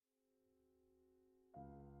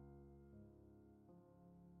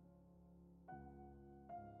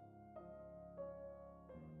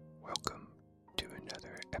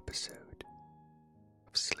episode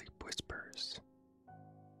of Sleep Whispers.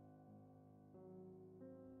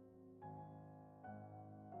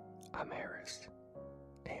 I'm Harris,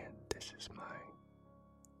 and this is my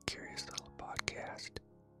curious little podcast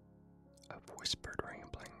of whispered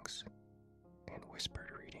ramblings and whispered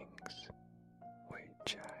readings,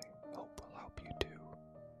 which I hope will help you to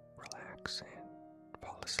relax and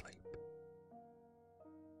fall asleep.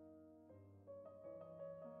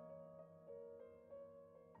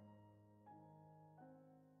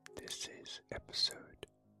 This is episode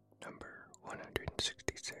number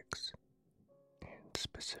 166, and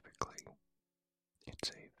specifically, it's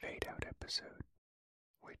a fade out episode,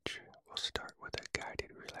 which will start with a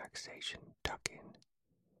guided relaxation tuck-in,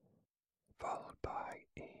 followed by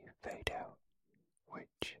a fade out,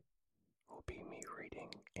 which will be me reading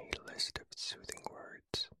a list of soothing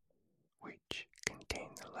words which contain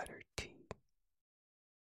the letter T.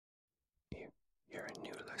 If you're a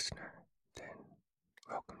new listener, then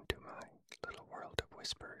welcome to my little world of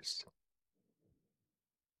whispers.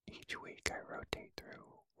 Each week I rotate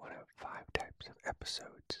through one of 5 types of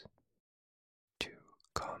episodes to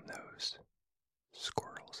calm those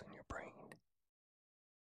squirrels in your brain.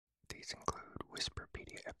 These include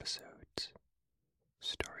Whisperpedia episodes,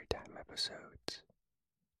 Storytime episodes,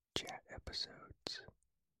 Chat episodes,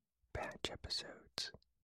 Batch episodes,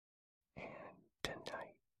 and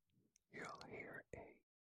tonight you'll hear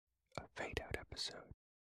a fade out episode,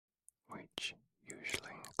 which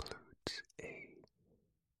usually includes a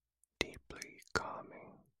deeply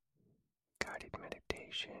calming guided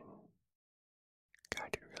meditation,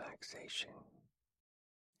 guided relaxation,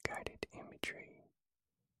 guided imagery,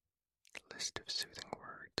 list of soothing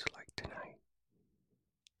words like tonight,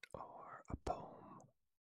 or a poem,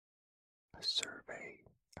 a survey,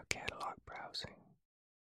 a catalog browsing,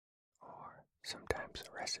 or sometimes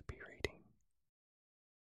a recipe reading.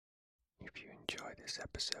 If you enjoy this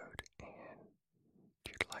episode and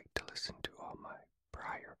you'd like to listen to all my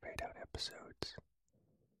prior fade out episodes,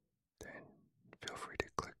 then feel free to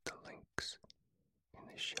click the links in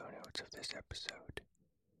the show notes of this episode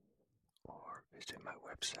or visit my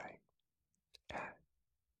website at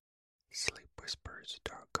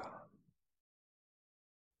sleepwhispers.com.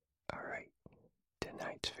 Alright,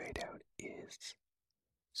 tonight's fade out is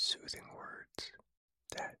soothing words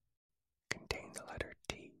that contain the letter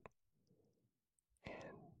T.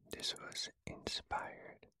 And this was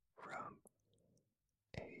inspired from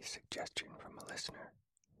a suggestion from a listener.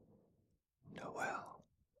 Noelle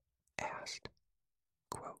asked,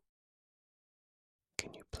 quote,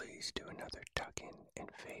 "Can you please do another tuck-in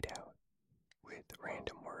and fade out with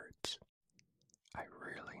random words? I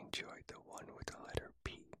really enjoyed the one with the letter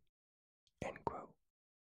P," end quote.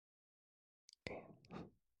 And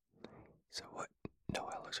so what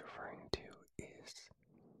Noelle is referring to is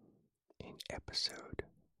in episode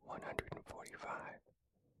 145,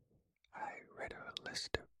 I read a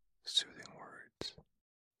list of soothing words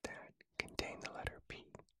that contain the letter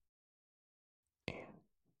P. And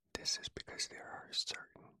this is because there are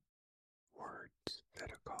certain words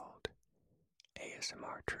that are called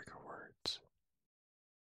ASMR trigger words,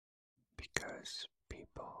 because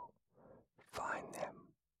people find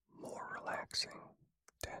them more relaxing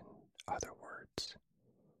than other words.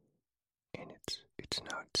 And it's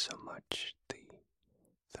not so much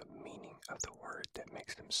the meaning of the word that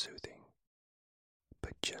makes them soothing,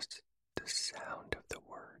 but just the sound of the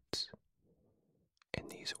words. And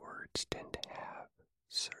these words tend to have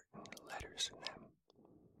certain letters in them,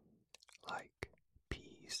 like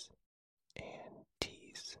P's and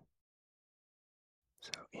T's.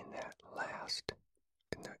 So in the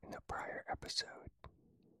prior episode,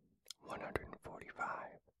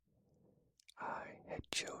 145, I had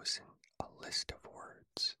chosen a list of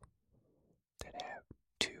words that have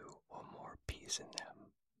 2 or more P's in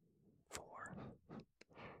them for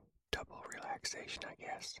double relaxation, I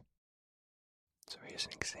guess. So here's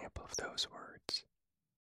an example of those words: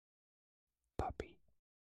 puppy,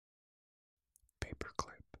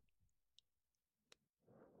 paperclip.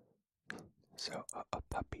 So a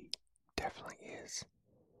puppy definitely is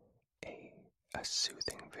a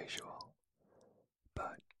soothing visual,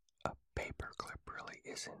 but a paperclip really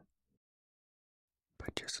isn't.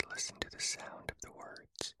 But just listen to the sound of the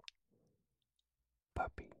words: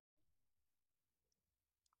 puppy,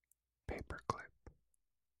 paperclip,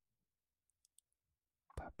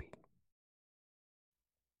 puppy,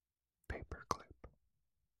 paperclip.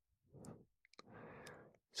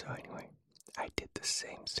 So anyway, I did the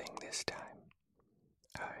same thing this time.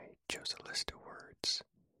 I chose a list of words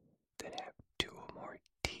that have 2 or more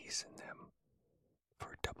T's in them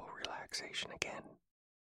for double relaxation again.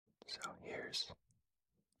 So here's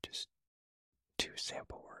two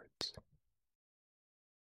sample words: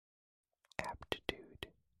 aptitude,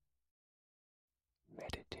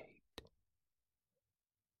 meditate,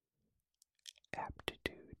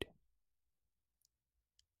 aptitude,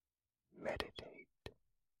 meditate.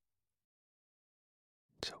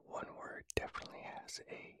 So one word definitely has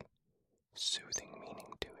a soothing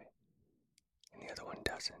meaning to it, and the other one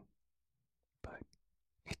doesn't. But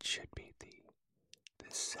it should be the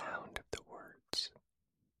sound of the words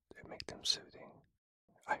that make them soothing,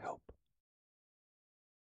 I hope.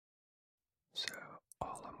 So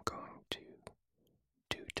all I'm going to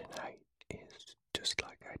do tonight is, just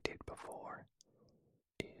like I did before,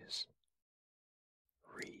 is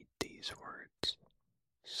read these words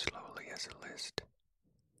slowly as a list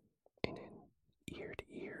in an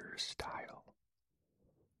ear-to-ear style.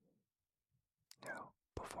 Now,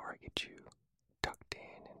 before I get you tucked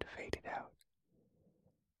in and faded out,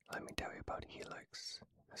 let me tell you about Helix,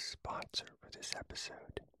 the sponsor for this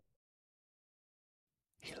episode.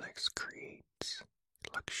 Helix creates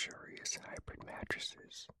luxurious hybrid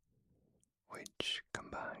mattresses which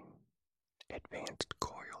combine advanced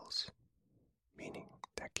coils, meaning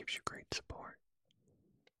that gives you great support,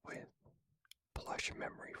 with plush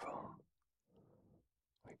memory foam,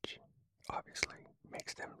 which obviously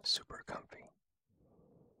makes them super comfy.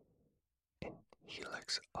 And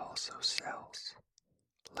Helix also sells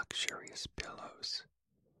luxurious pillows.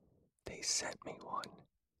 They sent me one,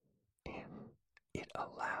 and it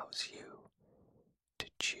allows you to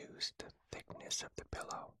choose the thickness of the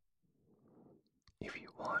pillow. If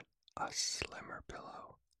you want a slimmer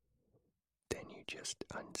pillow, then you just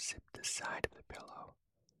unzip the side of the pillow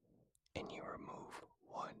and you remove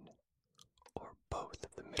one or both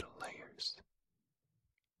of the middle layers.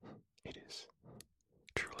 It is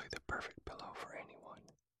truly the perfect pillow for anyone.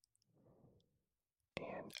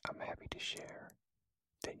 And I'm happy to share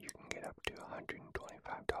that you can get up to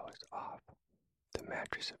 $125 off the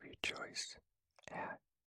mattress of your choice at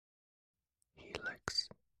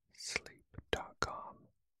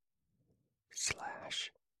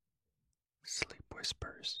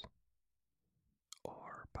helixsleep.com/sleepwhispers,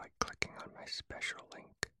 or by clicking on my special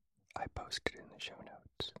link I posted in the show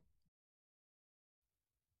notes.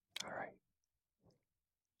 Alright,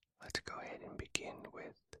 let's go ahead and begin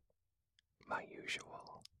with my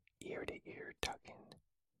usual ear-to-ear tuck-in,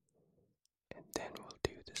 and then we'll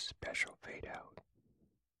do the special fade-out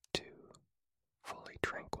to fully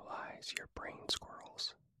tranquilize your brain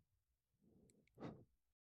squirrels.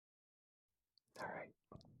 Alright,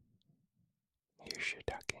 here's your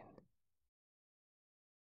tuck-in.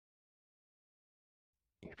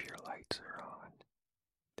 If your lights are on,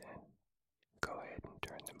 then go ahead and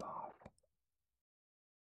turn them off.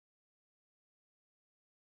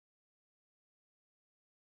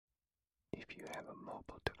 If you have a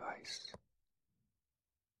mobile device,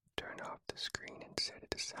 turn off the screen and set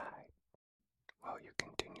it aside while you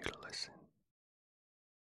continue to listen.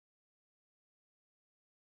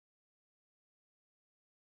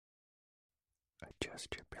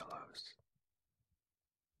 Adjust your pillows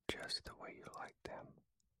just the way you like them.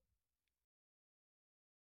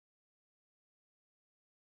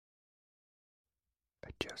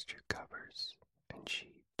 Adjust your covers and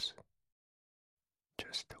sheets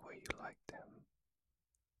just the way you like them.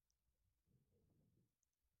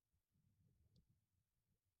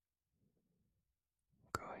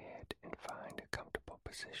 Go ahead and find a comfortable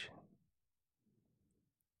position.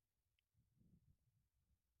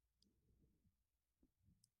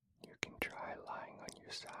 You can try lying on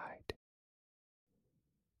your side.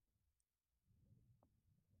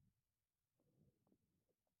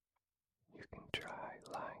 You can try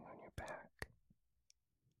lying on your back.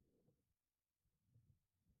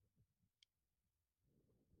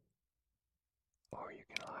 Or you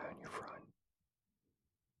can lie on your front.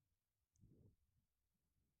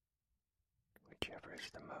 Whichever is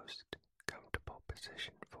the most comfortable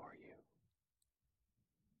position for you.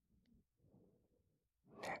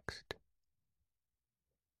 Next,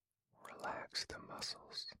 relax the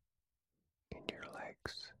muscles in your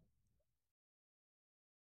legs.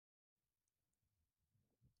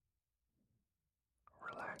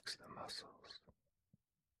 Relax the muscles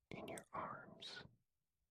in your arms.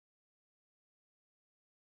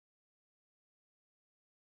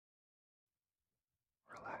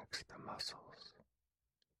 Relax the muscles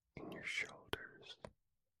in your shoulders.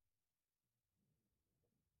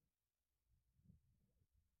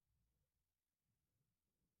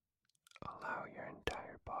 Allow your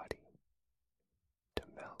entire body to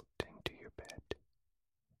melt into your bed.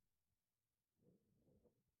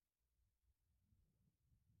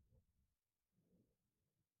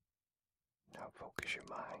 Now focus your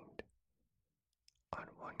mind on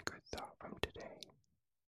one good thought from today.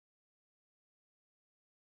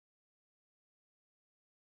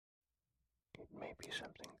 It may be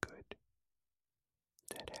something good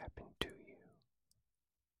that happened to you.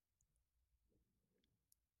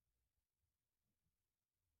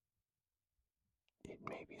 It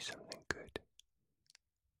may be something good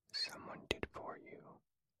someone did for you.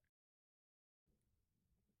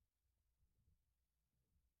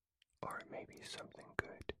 Or it may be something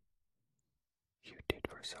good you did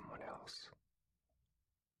for someone else.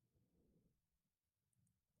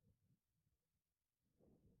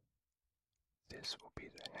 This will be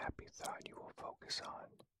the happy thought you will focus on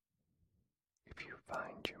if you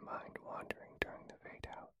find your mind wandering during the fade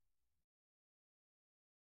out.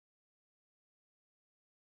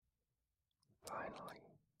 Finally,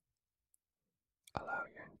 allow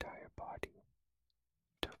your entire body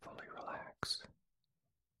to fully relax.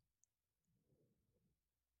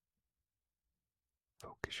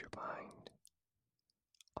 Focus your mind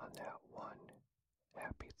on that one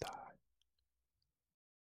happy thought.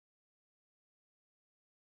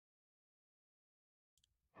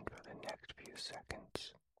 And for the next few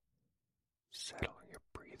seconds, settle your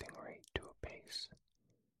breathing rate to a pace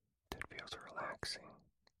that feels relaxing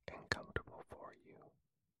and comfortable for you.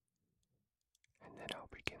 And then I'll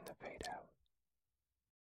begin the fade out.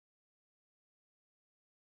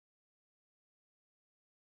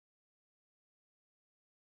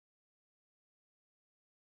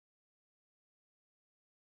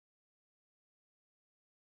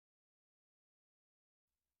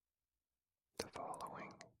 The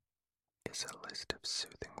following is a list of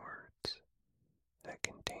soothing words that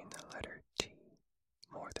contain the letter T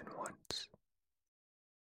more than once.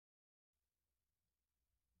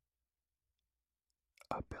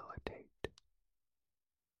 Abilitate,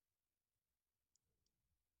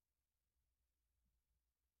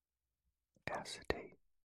 acetate,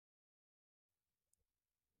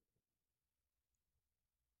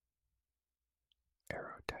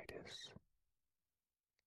 aerotitis,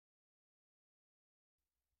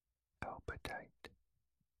 albitite,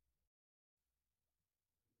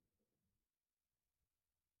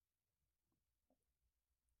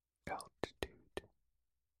 altitude,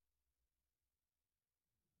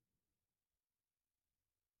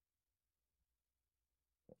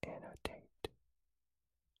 annotate,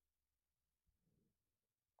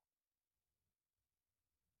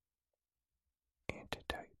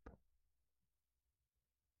 antitype,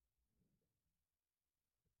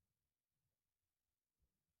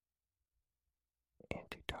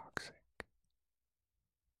 antitoxic,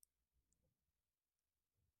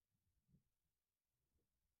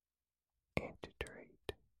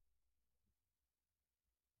 antiterate,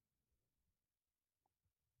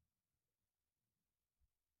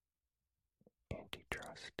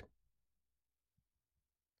 antitrust,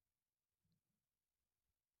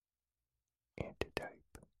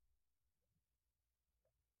 antitype,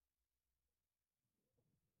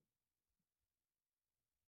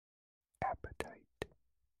 appetite,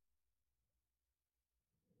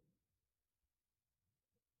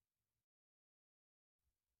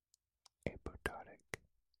 apoptotic,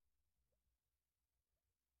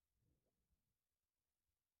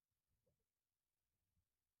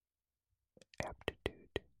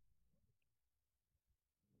 aptitude,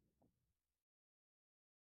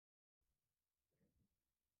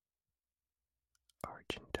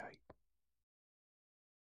 argentite,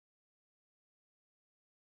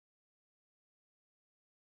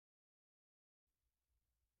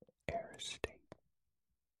 aristate,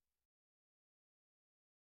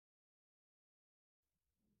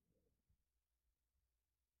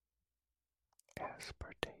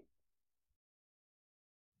 aspartate,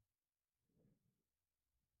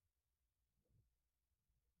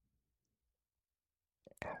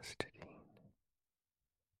 astatine,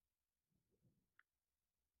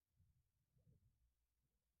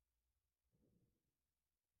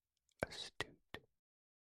 astute,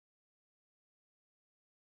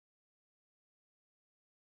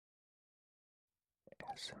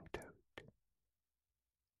 asymptote,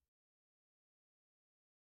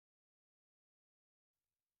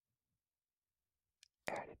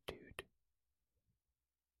 attitude,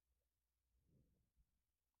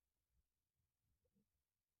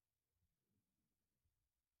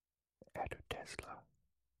 attotesla,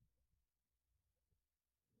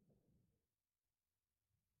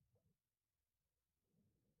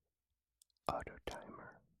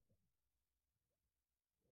 autotimer,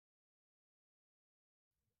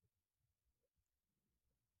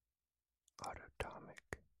 autotomic,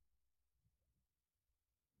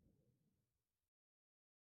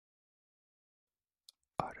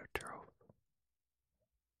 autotroph,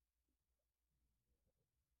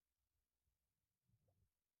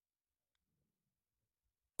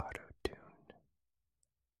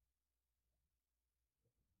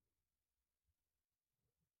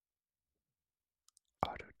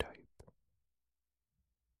 Autotype.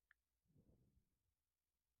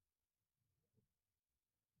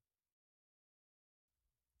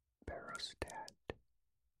 Barostat.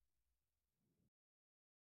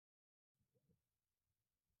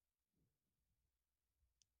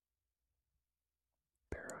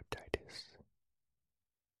 Barotitis.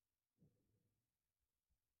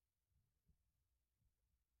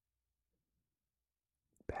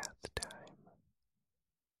 Bath time.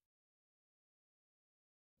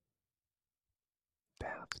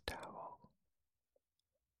 Bath towel.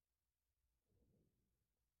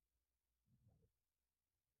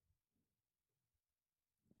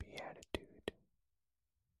 Beatitude.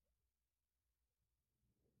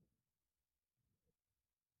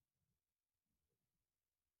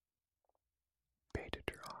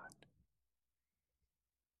 Betatron.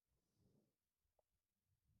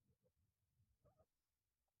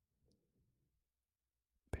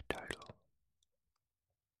 Betitle.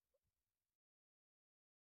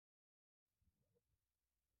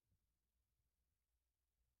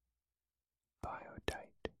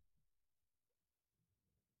 Biotite.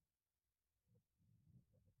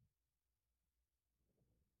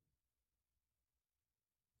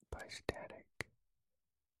 Bistatic.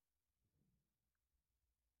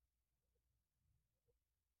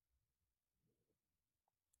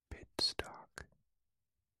 Bitstock.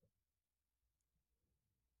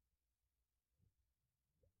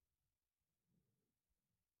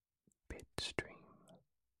 Bitstream.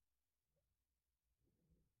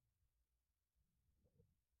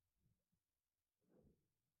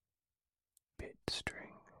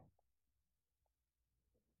 Bitstring.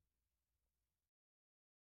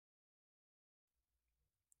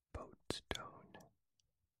 Boatstone.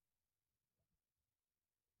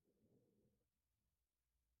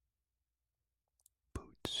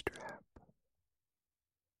 Bootstrap.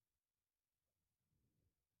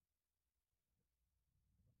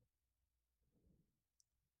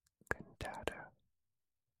 Cantata.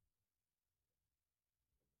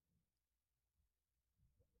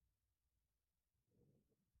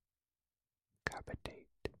 Capitate.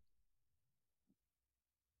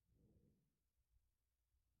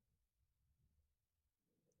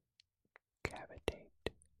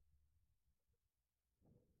 Cavitate.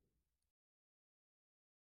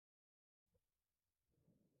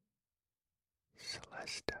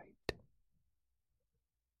 Celestite.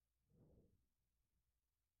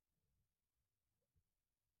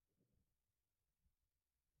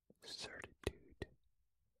 Certitude.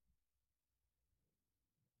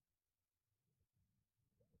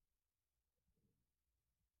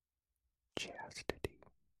 Chastity.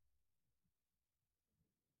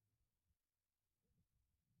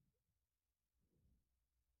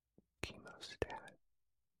 Chemostat.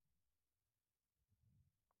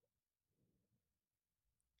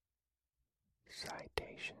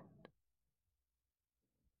 Citation.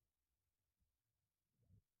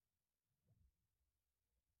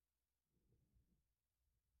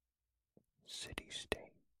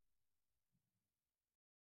 City-state.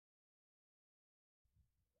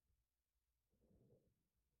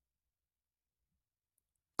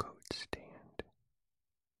 Code stand.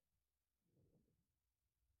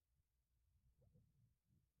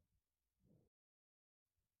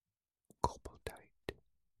 Colpotyte.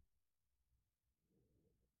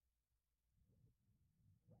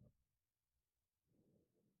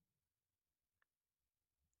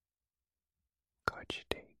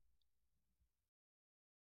 Cogitate.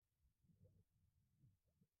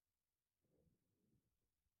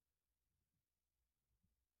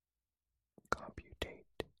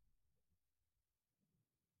 Computate.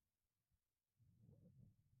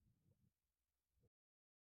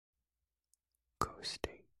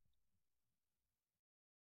 Co-state.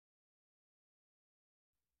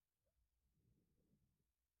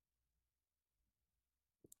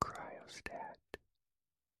 Cryostat.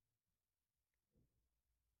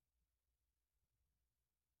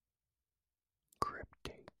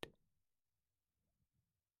 Cryptate.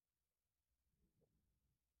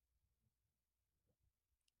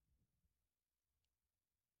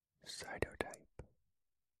 Cytotype.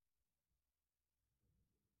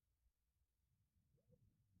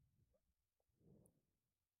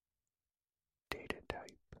 Data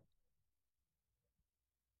type.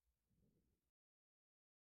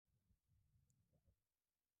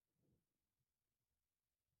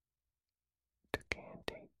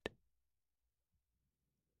 Decantate.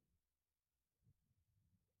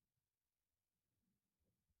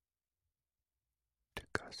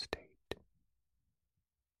 Degustate.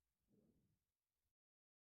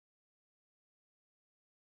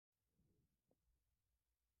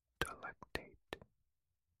 Delectate.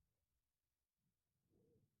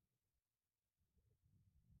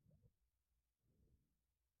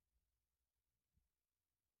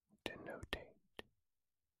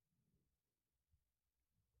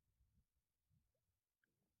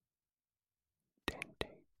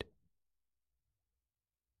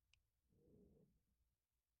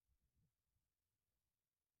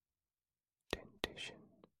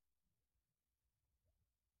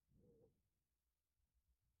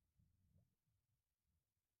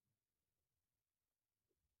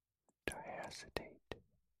 Diacetate.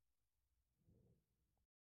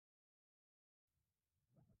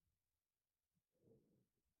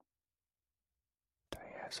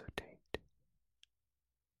 Diacetate.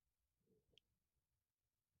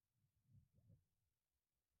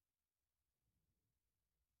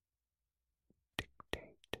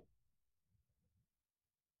 Dictate.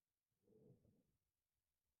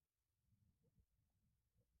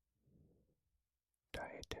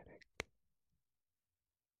 Dietetic.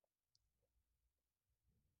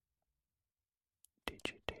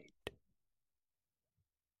 Digitate.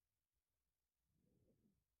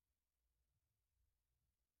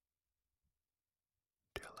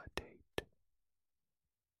 Dilatate.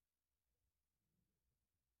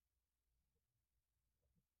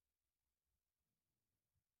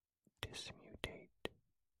 Dismutate.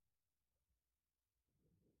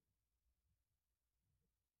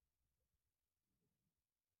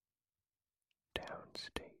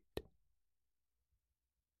 Downstate.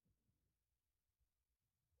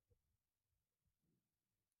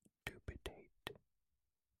 Dubitate.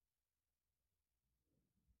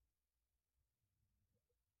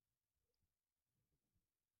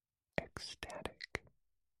 Ecstatic.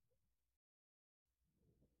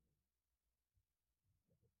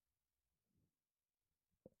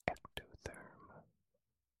 Ectotherm.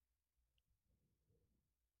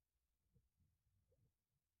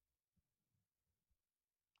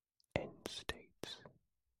 End states.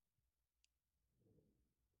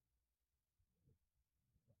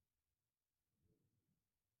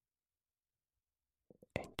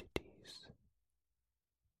 Entities.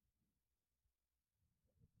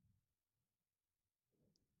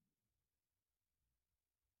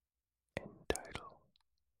 Entitle.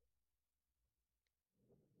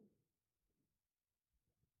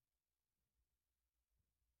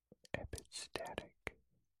 Epistatic.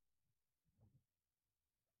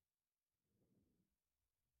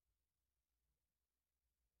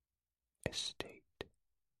 Estate.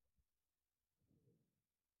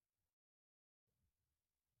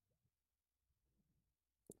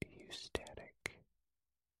 Eustatic.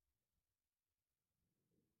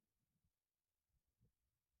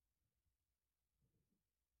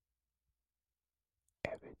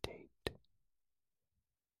 Evitate.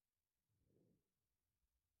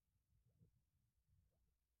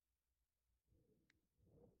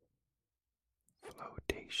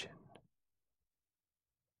 Flotation.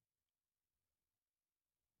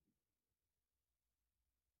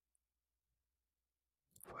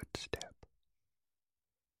 Footstep.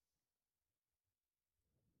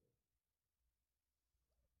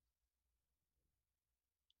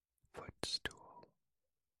 Footstool.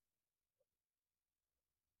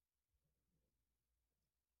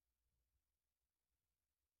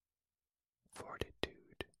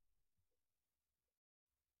 Fortitude.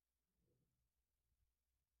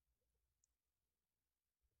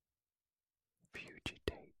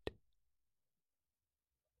 Fugitate.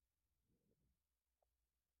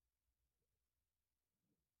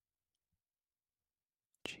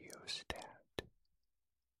 Geostat.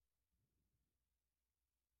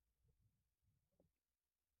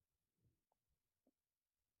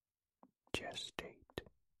 Gestate.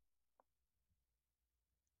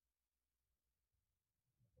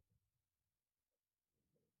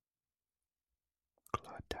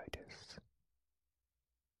 Glottitis.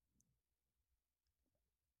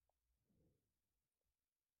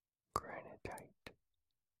 Granitite.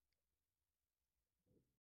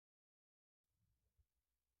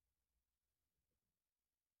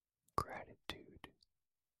 Gratitude.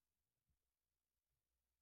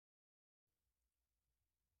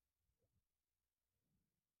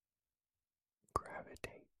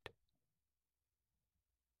 Gravitate.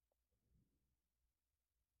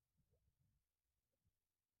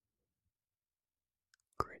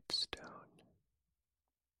 Gritstone.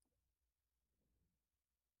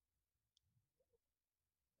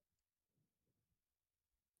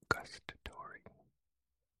 Gustatory.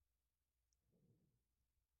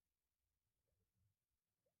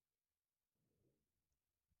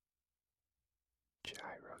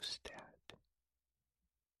 Gyrostat.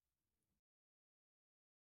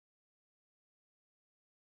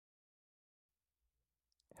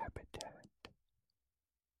 Habitat.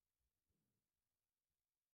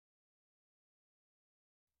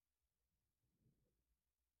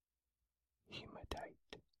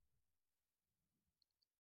 Hematite.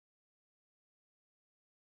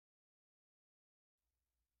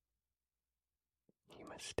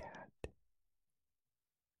 Hemostat.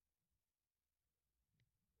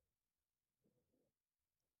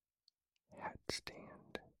 Hat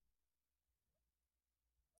stand.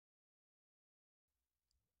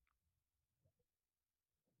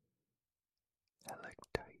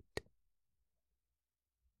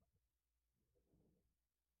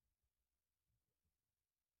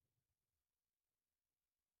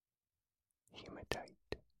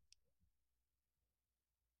 Hematite.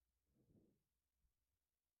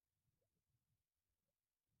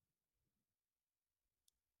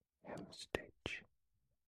 Hemstitch.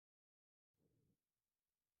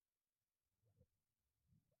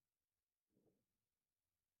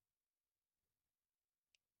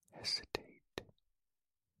 Hesitate.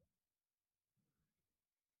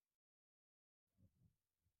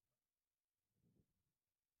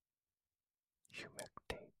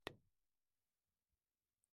 Humectate.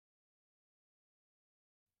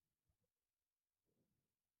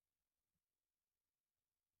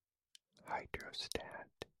 Hydrostat.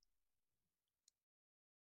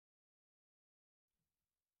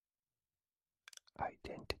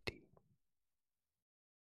 Identity.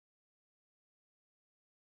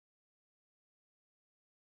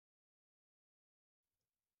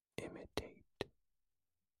 Imitate.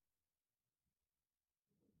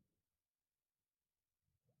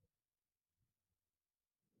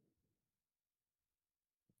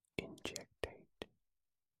 Injectate.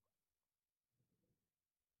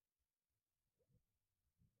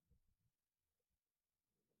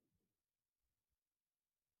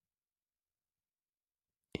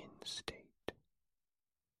 Instate.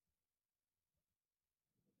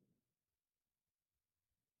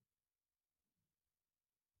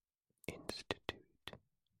 Institute.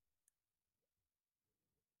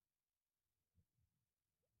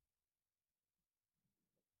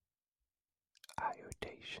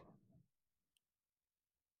 Iodation.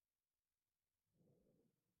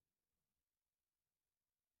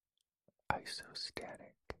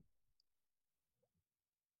 Isostatic.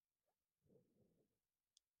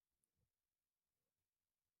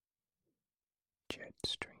 Jet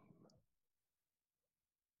stream.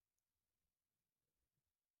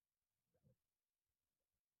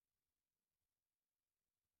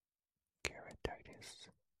 Keratitis.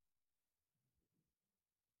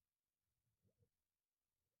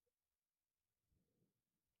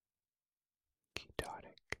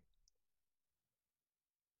 Ketotic.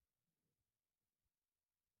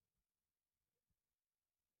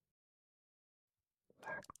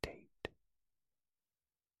 Lactate.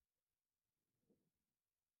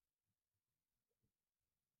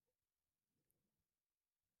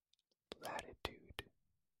 Latitude.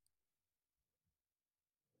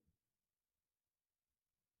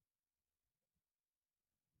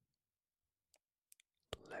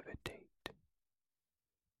 Levitate.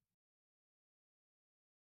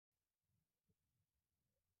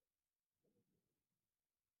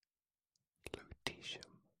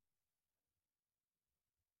 Lutetium.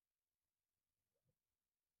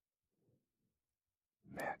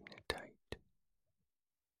 Magnetite.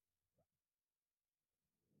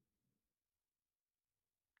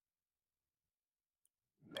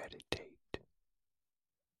 Meditate.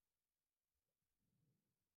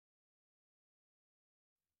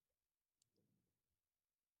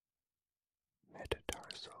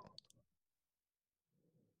 Metatarsal.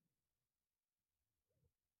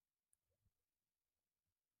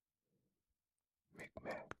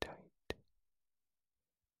 Micmactite.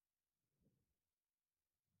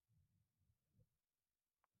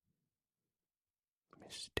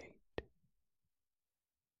 Misstate.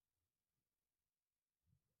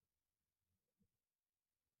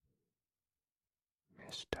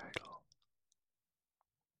 Mistitle.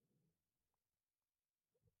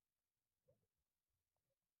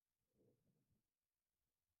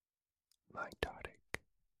 Mitotic.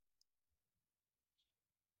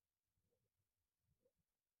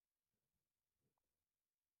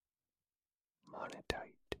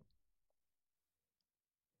 Monatite.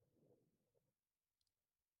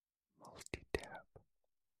 Multitap.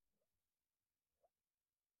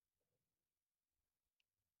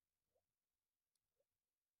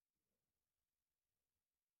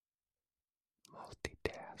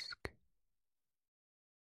 Multitask.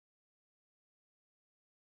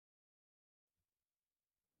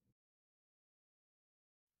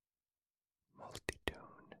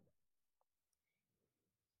 Multitone.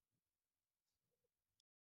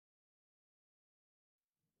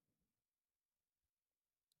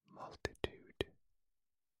 Multitude.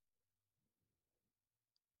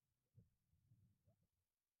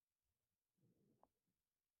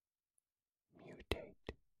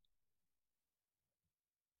 Mutate.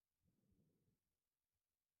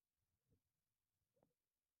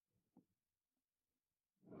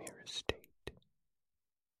 Myristate.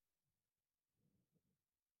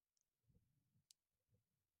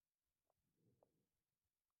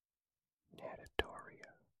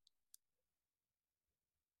 Natatoria.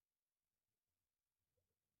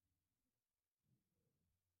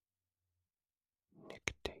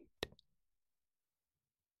 Nictate.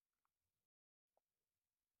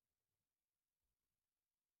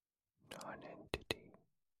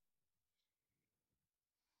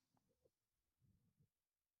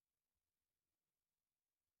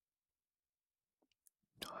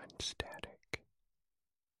 non-static,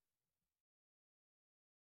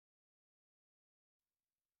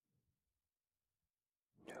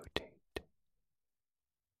 notate,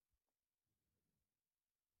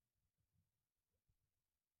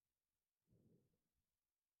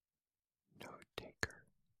 note taker,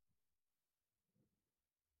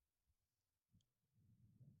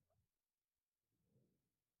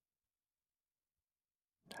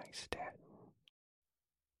 nystatin,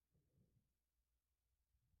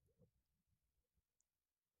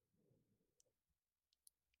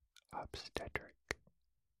 obstetric,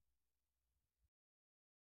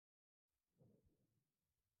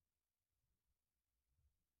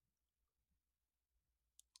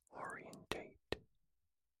 orientate,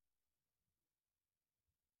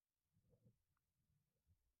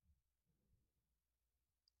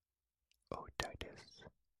 otitis,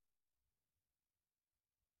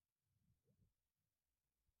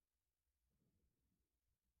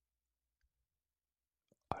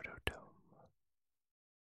 autodome,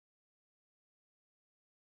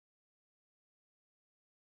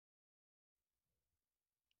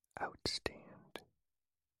 outstand,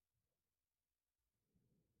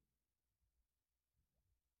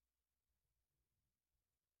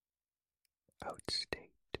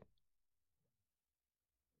 outstate,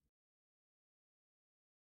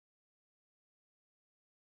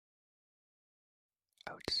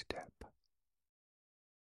 outstep,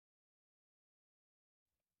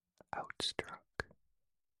 outstruck,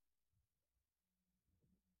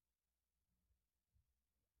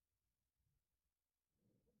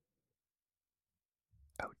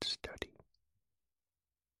 outstudy,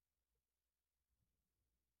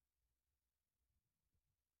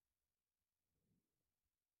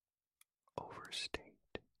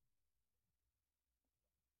 overstate,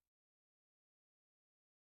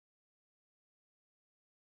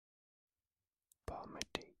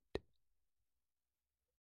 palmitate,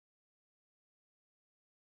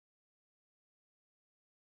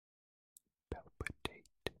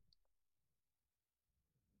 palpitate,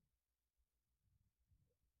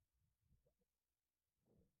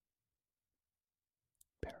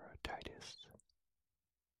 parotitis,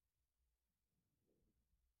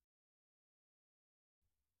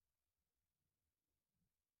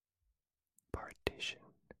 partition,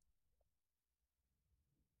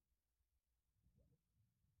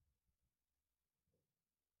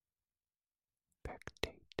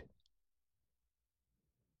 pectate,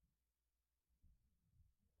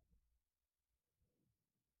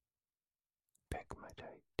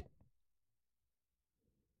 pegmatite,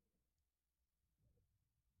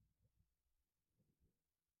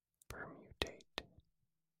 permutate,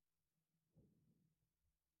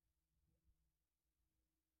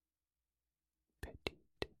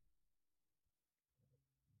 petite,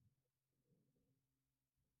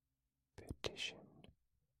 petition,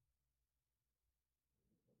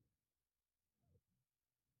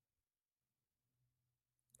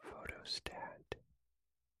 photostat,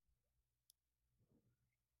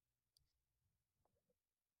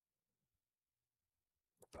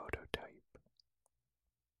 phototype,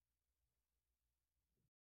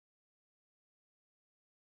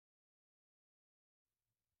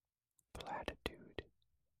 platitude,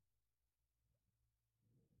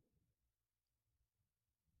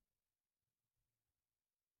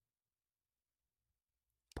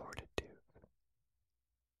 portative,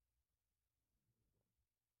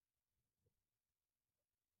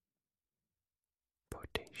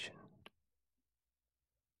 potation,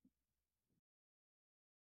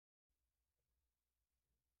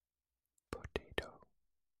 potato,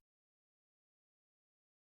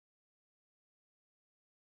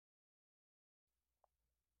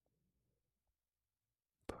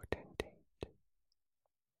 potentate,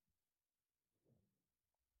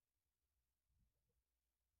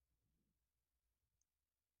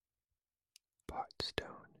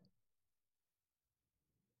 potstone,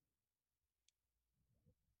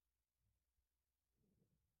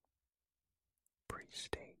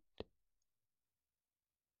 prestate,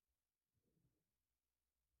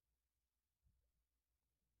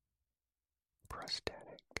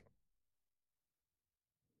 prostatic,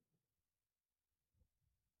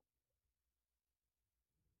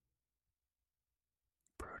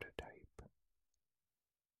 prototype,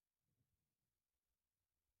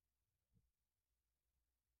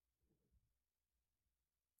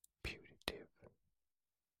 putative,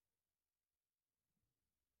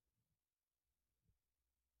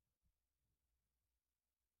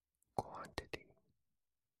 quantity,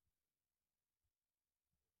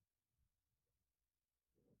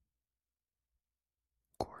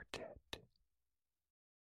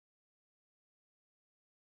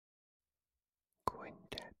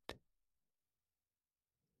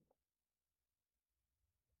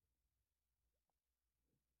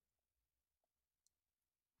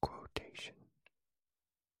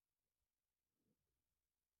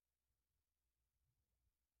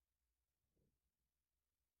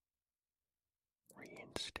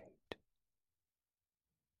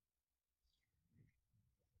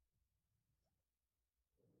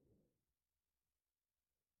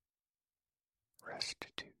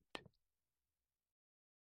 Restitute.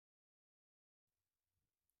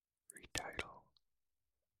 Retitle.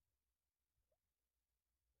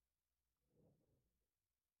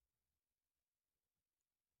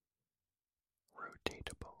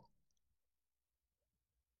 Rotatable.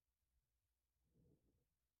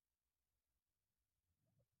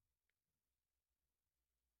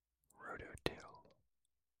 Rototill.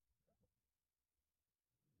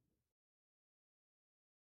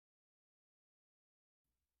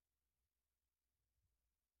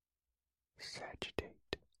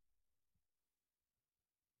 Sagitate.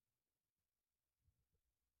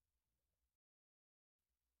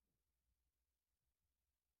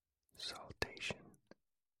 Saltation.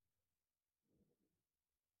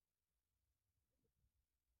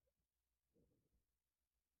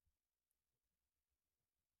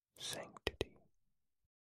 Sanctity.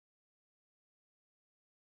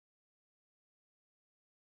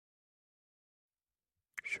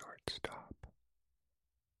 Shortstop.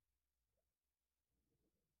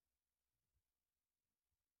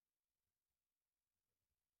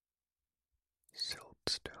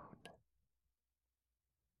 Siltstone.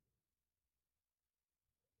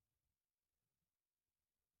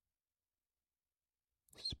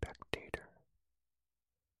 Spectator.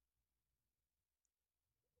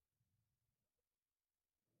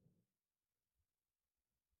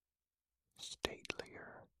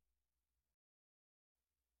 Statelier.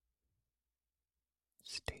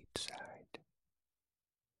 Stateside.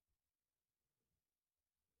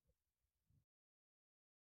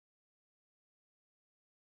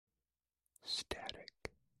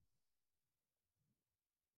 Static.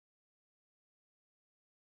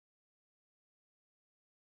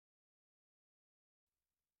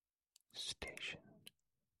 Station.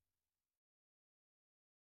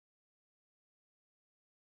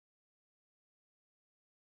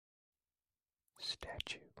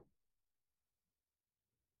 Statue.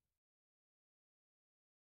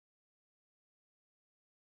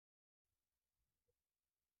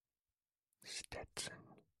 Stetson.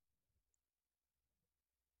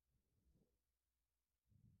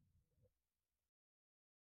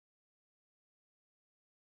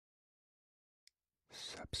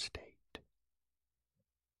 Substate.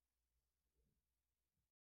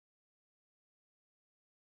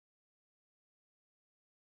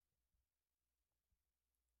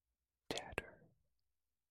 Tatter.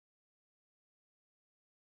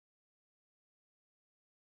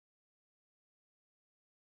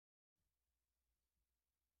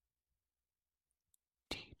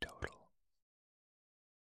 Teetotal.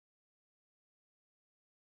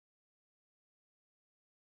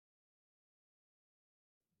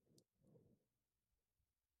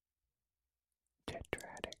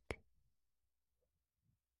 Tetradic.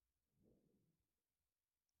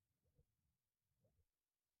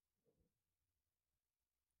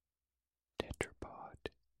 Tetrapod.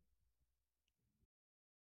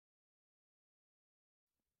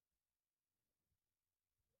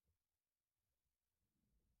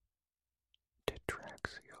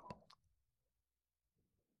 Tetraxial.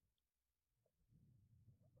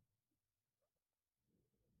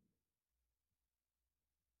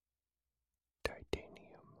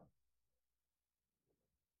 Titanium.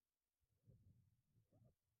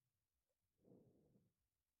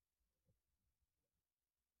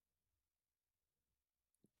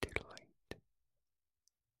 Titillate.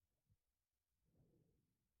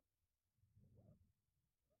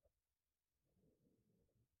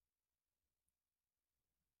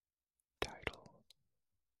 Title.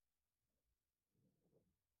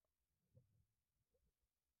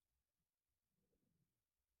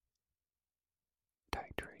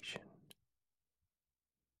 Titration.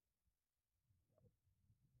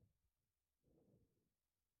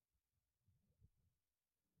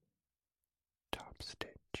 Top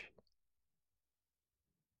stitch.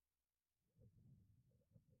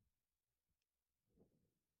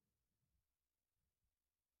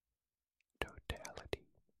 Totality.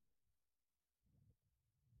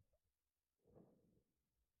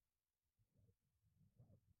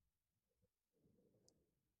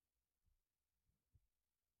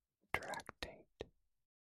 Tractate.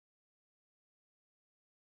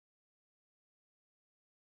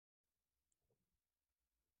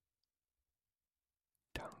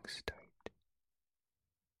 Tungstite.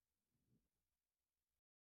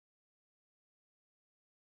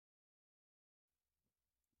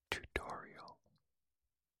 Tutorial.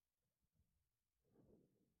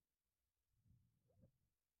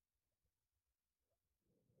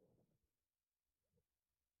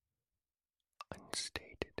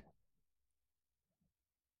 Unstated.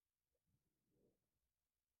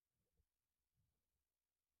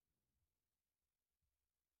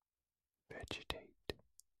 vegetate,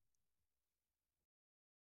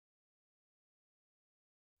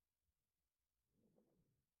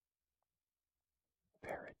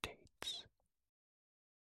 veritates,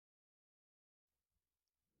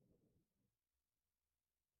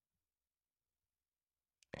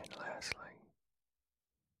 and lastly,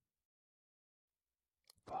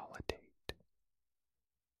 validate.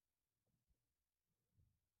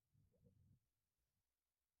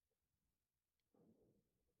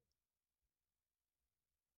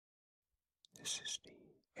 This is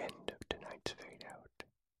the end of tonight's fade out.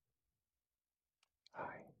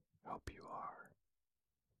 I hope you are